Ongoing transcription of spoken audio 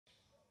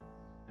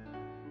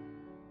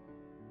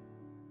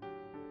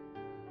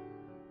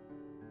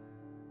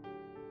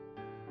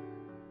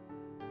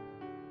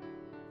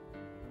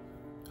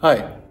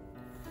Hi,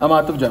 I'm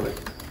Atif Javed.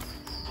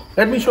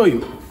 Let me show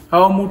you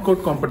how a moot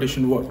court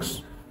competition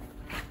works.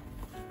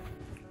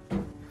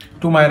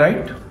 To my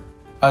right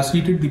are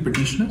seated the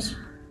petitioners,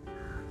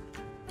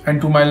 and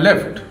to my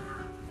left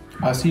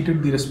are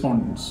seated the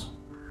respondents.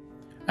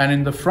 And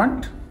in the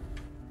front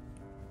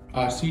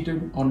are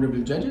seated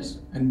honorable judges,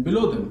 and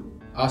below them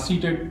are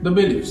seated the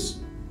bailiffs.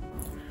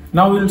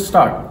 Now we'll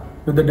start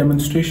with the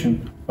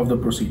demonstration of the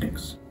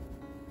proceedings.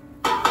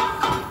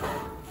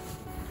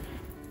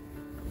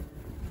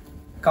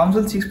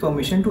 Counsel seeks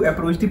permission to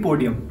approach the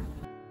podium.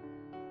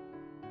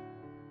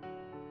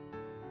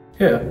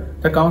 Here,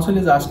 the counsel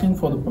is asking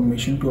for the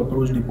permission to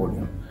approach the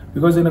podium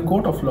because in a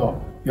court of law,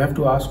 you have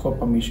to ask for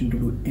permission to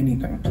do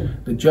anything.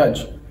 The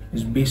judge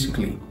is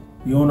basically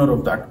the owner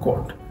of that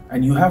court,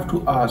 and you have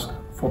to ask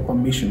for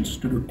permissions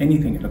to do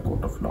anything in a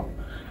court of law.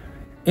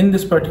 In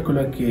this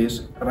particular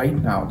case, right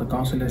now, the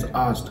counsel has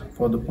asked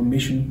for the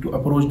permission to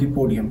approach the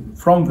podium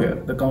from where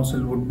the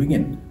counsel would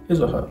begin his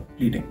or her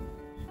pleading.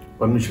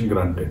 Permission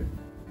granted.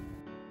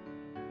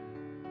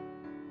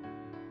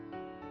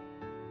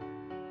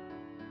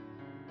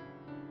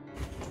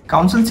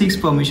 Counsel seeks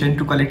permission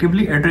to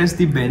collectively address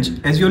the bench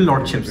as your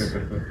lordships.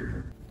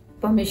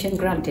 Permission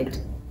granted.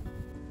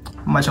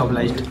 Much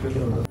obliged.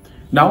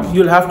 Now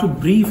you'll have to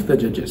brief the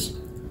judges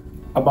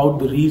about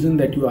the reason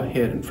that you are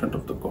here in front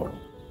of the court.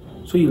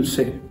 So you'll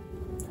say,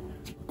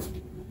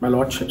 "My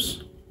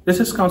lordships,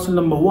 this is counsel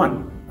number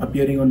 1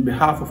 appearing on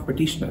behalf of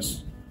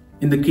petitioners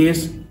in the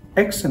case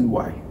X and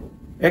Y,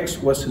 X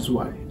versus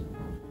Y.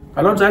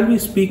 My lords, I'll be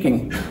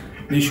speaking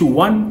the issue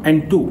 1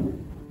 and 2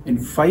 in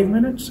 5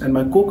 minutes, and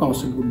my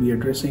co-counsel would be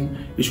addressing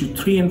issue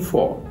 3 and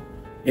 4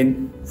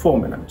 in 4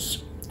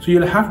 minutes. So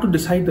you'll have to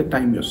decide the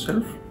time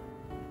yourself.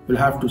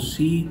 You'll have to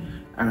see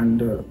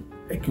and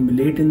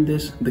accumulate in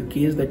this the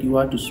case that you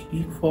are to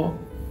speak for,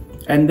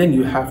 and then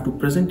you have to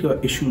present your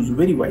issues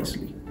very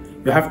wisely.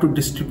 You have to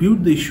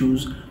distribute the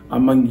issues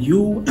among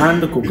you and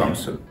the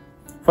co-counsel.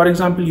 For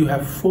example, you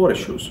have 4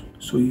 issues,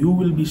 so you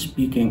will be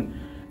speaking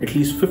at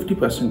least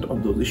 50%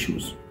 of those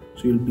issues.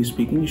 So you'll be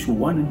speaking issue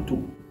 1 and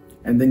 2.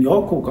 And then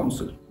your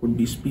co-counsel would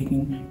be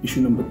speaking issue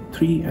number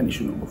 3 and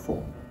issue number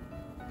 4.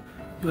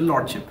 Your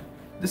lordship,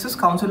 this is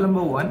counsel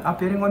number 1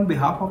 appearing on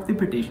behalf of the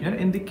petitioner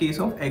in the case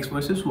of X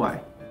versus Y.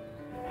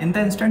 In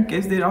the instant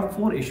case, there are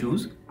 4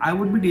 issues. I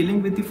would be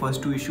dealing with the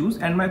first 2 issues,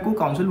 and my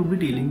co-counsel would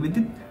be dealing with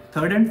the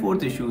third and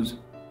fourth issues.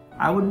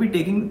 I would be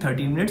taking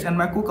 13 minutes and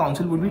my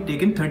co-counsel would be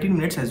taking 13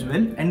 minutes as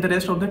well, and the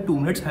rest of the 2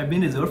 minutes have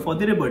been reserved for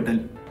the rebuttal.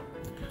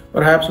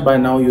 Perhaps by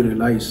now you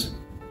realize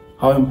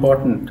how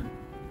important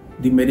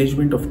the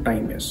management of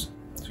time is.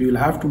 So you'll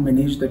have to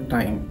manage the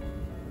time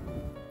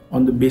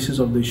on the basis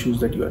of the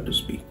issues that you have to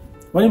speak.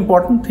 One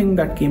important thing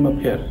that came up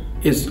here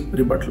is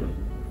rebuttal.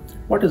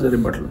 What is a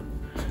rebuttal?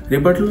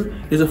 Rebuttal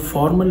is a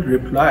formal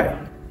reply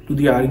to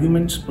the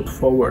arguments put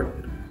forward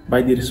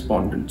by the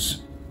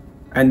respondents,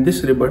 and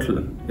this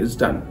rebuttal is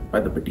done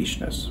by the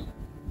petitioners.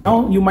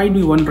 Now you might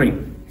be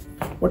wondering,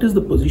 what is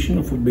the position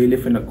of a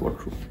bailiff in a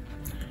courtroom?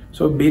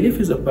 So a bailiff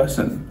is a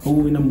person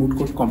who in a moot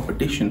court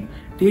competition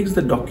takes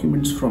the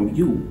documents from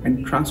you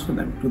and transfer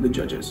them to the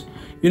judges.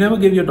 You never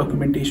give your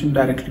documentation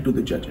directly to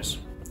the judges.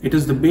 It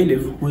is the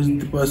bailiff who is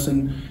the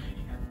person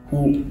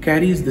who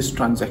carries this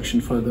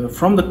transaction further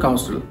from the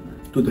counsel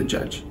to the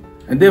judge.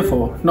 And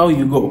therefore, now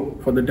you go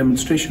for the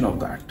demonstration of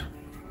that.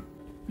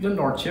 Your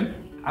lordship,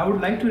 I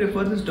would like to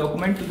refer this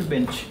document to the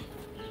bench.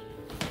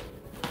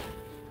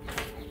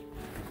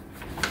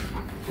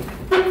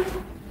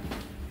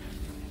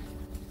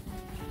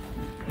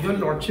 Your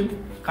lordship,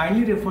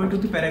 kindly refer to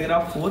the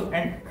paragraph 4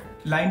 and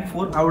line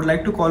 4. I would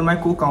like to call my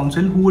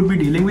co-counsel who would be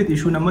dealing with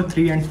issue number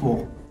 3 and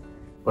 4.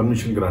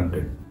 Permission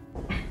granted.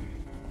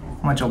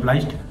 Much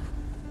obliged.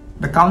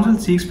 The counsel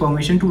seeks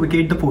permission to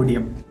vacate the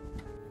podium.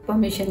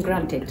 Permission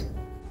granted.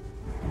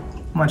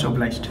 Much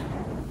obliged.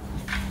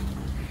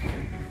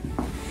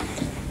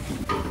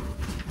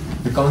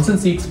 The counsel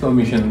seeks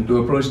permission to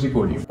approach the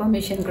podium.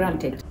 Permission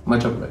granted.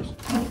 Much obliged.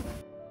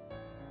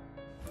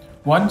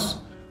 Once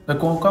the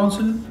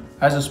co-counsel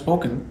has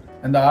spoken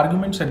and the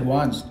arguments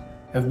advanced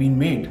have been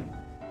made,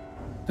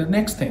 the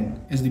next thing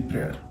is the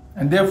prayer.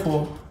 And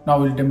therefore, now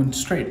we'll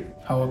demonstrate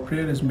how a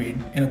prayer is made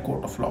in a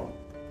court of law.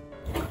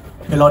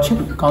 Your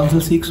Lordship,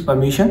 counsel seeks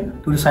permission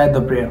to recite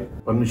the prayer.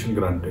 Permission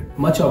granted.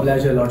 Much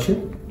obliged, Your Lordship.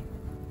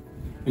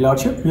 Your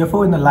Lordship,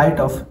 therefore, in the light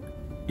of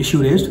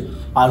issue raised,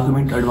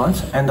 argument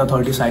advanced, and the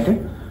authority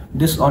cited,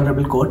 this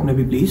honorable court may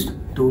be pleased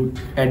to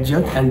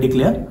adjudge and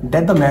declare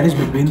that the marriage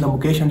between the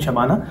Mukesh and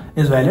Shabana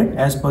is valid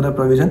as per the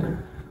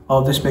provision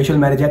of the Special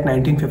Marriage Act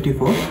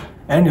 1954,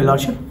 and Your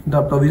Lordship,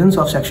 the provisions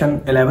of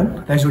section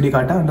 11 res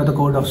judicata under the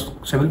Code of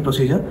Civil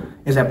Procedure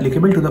is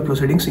applicable to the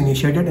proceedings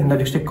initiated in the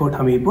District Court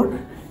Hamirpur,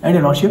 and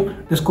Your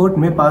Lordship, this court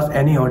may pass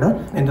any order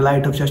in the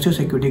light of justice,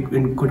 equity,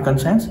 in good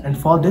conscience, and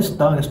for this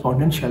the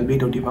respondent shall be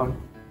duty bound.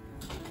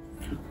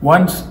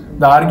 Once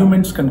the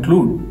arguments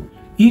conclude,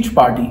 each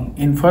party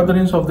in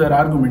furtherance of their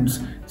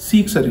arguments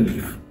seeks a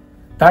relief.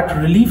 That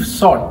relief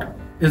sought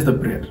is the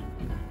prayer.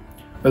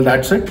 Well,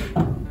 that's it.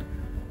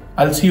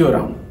 I'll see you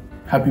around.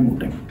 Happy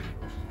mooting.